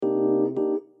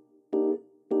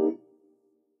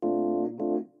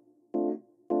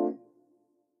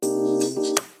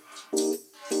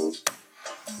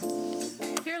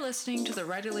listening to the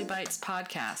Writerly Bites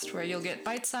podcast, where you'll get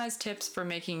bite-sized tips for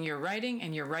making your writing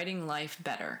and your writing life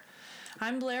better.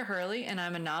 I'm Blair Hurley, and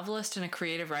I'm a novelist and a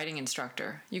creative writing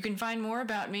instructor. You can find more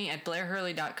about me at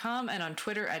blairhurley.com and on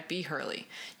Twitter at bhurley.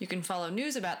 You can follow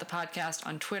news about the podcast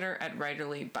on Twitter at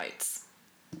Writerly Bites.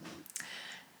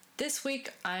 This week,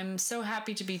 I'm so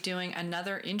happy to be doing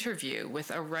another interview with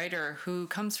a writer who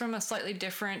comes from a slightly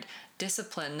different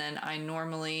discipline than I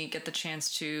normally get the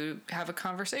chance to have a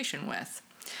conversation with.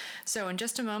 So in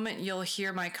just a moment, you'll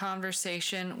hear my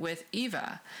conversation with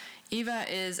Eva. Eva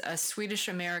is a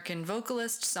Swedish-American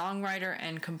vocalist, songwriter,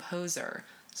 and composer.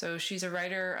 So she's a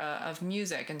writer of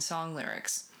music and song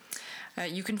lyrics.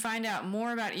 You can find out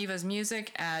more about Eva's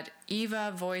music at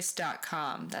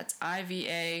evavoice.com. That's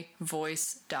IVA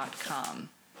voice.com.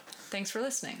 Thanks for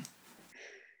listening.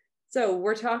 So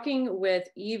we're talking with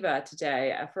Eva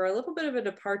today for a little bit of a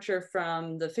departure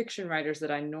from the fiction writers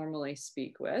that I normally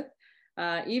speak with.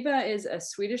 Eva is a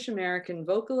Swedish-American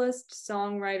vocalist,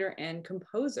 songwriter, and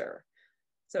composer.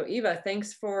 So Eva,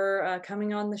 thanks for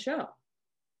coming on the show.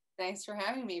 Thanks for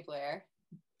having me, Blair.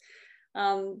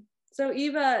 So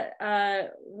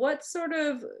Eva, what sort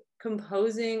of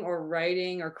composing or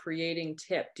writing or creating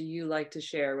tip do you like to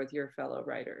share with your fellow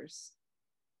writers?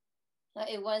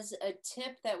 It was a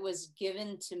tip that was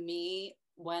given to me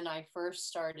when I first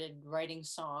started writing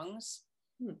songs,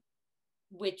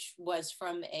 which was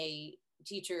from a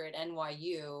teacher at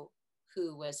NYU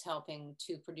who was helping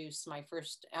to produce my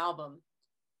first album.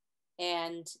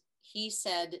 And he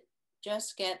said,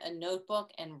 just get a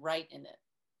notebook and write in it.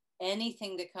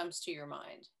 Anything that comes to your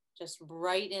mind, just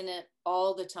write in it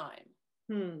all the time.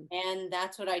 And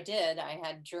that's what I did. I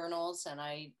had journals and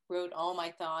I wrote all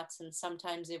my thoughts, and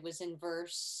sometimes it was in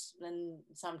verse and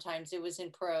sometimes it was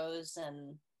in prose.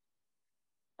 And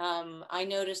I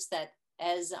noticed that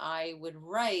as I would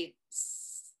write,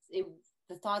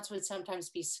 the thoughts would sometimes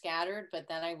be scattered, but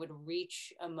then I would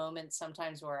reach a moment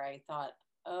sometimes where I thought,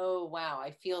 oh, wow,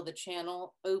 I feel the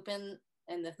channel open,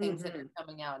 and the things that are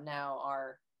coming out now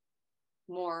are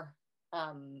more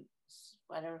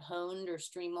honed or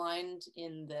streamlined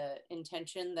in the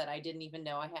intention that I didn't even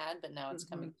know I had, but now it's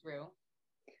coming through.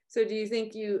 So do you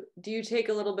think do you take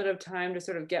a little bit of time to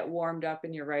sort of get warmed up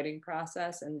in your writing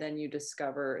process, and then you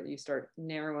start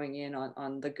narrowing in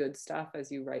on the good stuff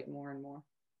as you write more and more?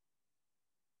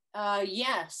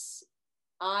 Yes,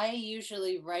 I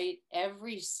usually write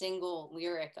every single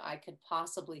lyric I could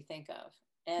possibly think of,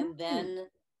 and then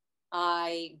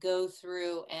I go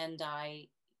through and I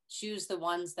choose the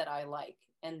ones that I like,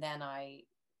 and then I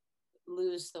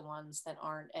lose the ones that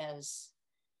aren't as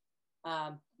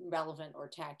relevant or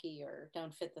tacky or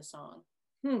don't fit the song.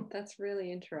 That's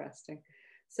really interesting.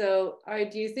 So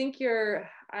do you think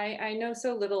I know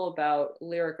so little about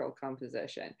lyrical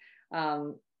composition.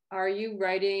 Are you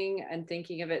writing and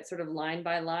thinking of it sort of line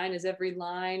by line? Is every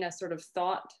line a sort of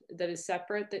thought that is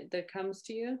separate that comes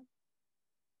to you?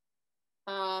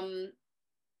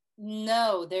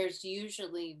 No, there's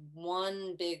usually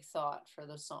one big thought for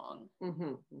the song.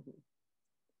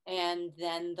 And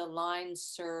then the lines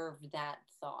serve that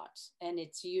thought. And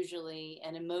it's usually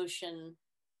an emotion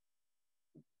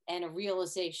and a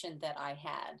realization that I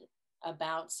had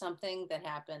about something that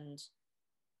happened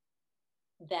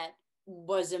that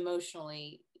was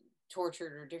emotionally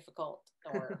tortured or difficult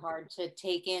or hard to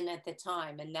take in at the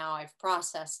time. And now I've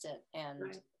processed it,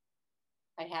 and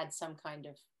I had some kind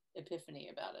of epiphany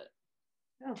about it.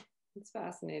 Oh, that's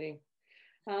fascinating.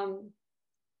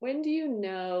 When do you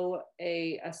know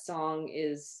a song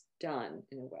is done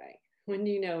in a way? When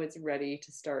do you know it's ready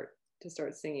to start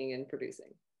singing and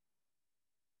producing?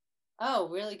 Oh,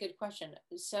 really good question.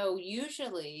 So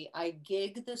usually I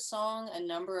gig the song a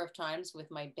number of times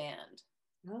with my band.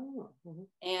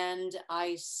 And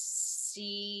I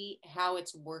see how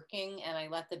it's working, and I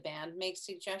let the band make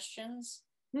suggestions.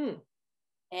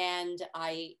 And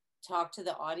I talk to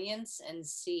the audience and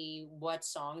see what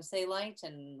songs they liked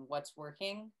and what's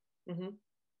working.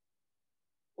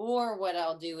 Or what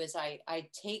I'll do is I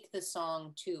take the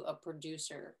song to a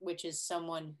producer, which is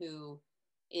someone who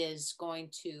is going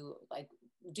to like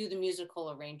do the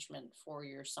musical arrangement for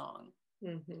your song.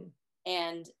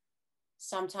 And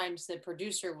sometimes the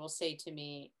producer will say to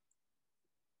me,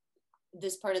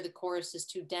 this part of the chorus is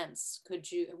too dense.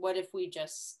 What if we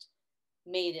just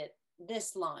made it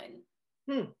this line?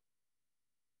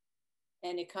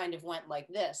 And it kind of went like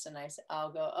this. And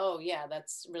I'll go, oh yeah,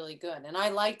 that's really good. And I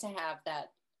like to have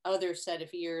that other set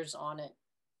of ears on it.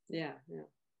 Yeah.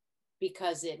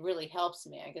 Because it really helps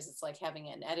me. I guess it's like having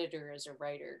an editor as a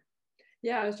writer.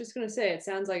 Yeah, I was just going to say, it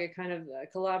sounds like a kind of a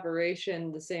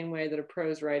collaboration the same way that a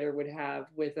prose writer would have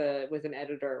with an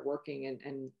editor working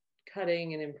and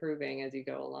cutting and improving as you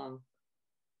go along.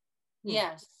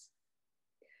 Yes.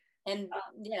 And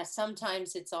yeah,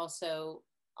 sometimes it's also,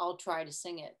 I'll try to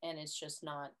sing it and it's just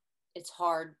not, it's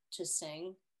hard to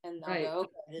sing. And I'll go,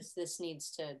 okay, this needs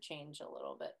to change a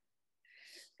little bit.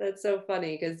 That's so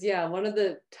funny because, yeah, one of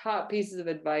the top pieces of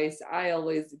advice I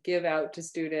always give out to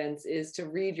students is to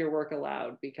read your work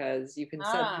aloud, because you can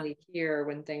suddenly hear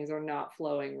when things are not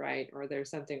flowing right or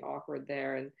there's something awkward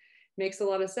there. And it makes a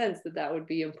lot of sense that that would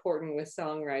be important with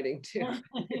songwriting too.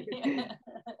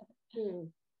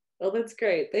 Well, that's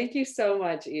great. Thank you so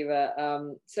much,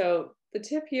 Eva. So the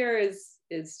tip here is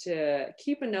to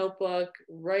keep a notebook,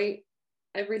 write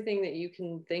everything that you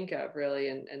can think of really,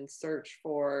 and search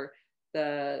for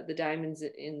the diamonds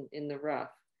in the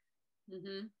rough.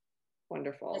 Mm-hmm.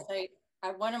 Wonderful. Yes,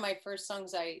 one of my first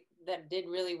songs that did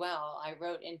really well, I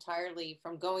wrote entirely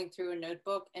from going through a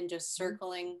notebook and just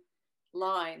circling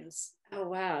lines. Oh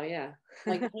wow, yeah.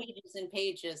 Like pages and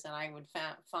pages, and I would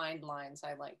find lines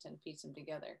I liked and piece them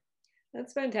together.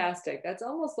 That's fantastic. That's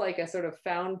almost like a sort of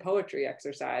found poetry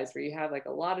exercise where you have like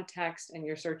a lot of text and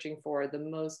you're searching for the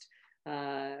most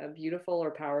beautiful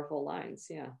or powerful lines.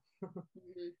 Yeah.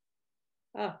 Mm-hmm.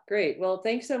 Oh, great. Well,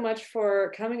 thanks so much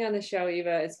for coming on the show,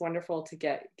 Eva. It's wonderful to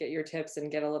get your tips and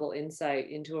get a little insight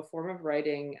into a form of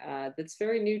writing that's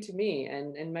very new to me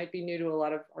and might be new to a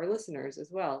lot of our listeners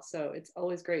as well. So it's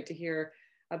always great to hear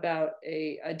about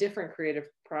a different creative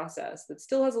process that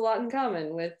still has a lot in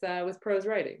common with prose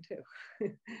writing too.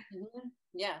 Mm-hmm.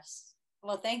 Yes.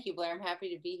 Well, thank you, Blair. I'm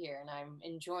happy to be here, and I'm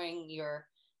enjoying your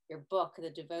book, The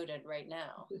Devoted, right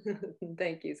now.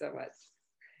 Thank you so much.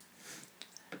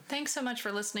 Thanks so much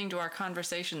for listening to our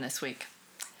conversation this week.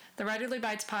 The Writerly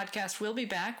Bites podcast will be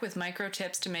back with micro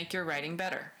tips to make your writing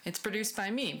better. It's produced by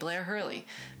me, Blair Hurley.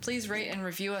 Please rate and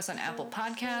review us on Apple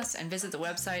Podcasts and visit the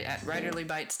website at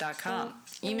writerlybites.com.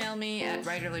 Email me at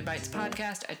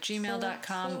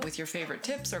writerlybites.podcast@gmail.com with your favorite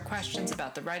tips or questions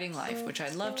about the writing life, which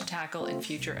I'd love to tackle in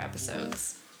future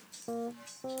episodes.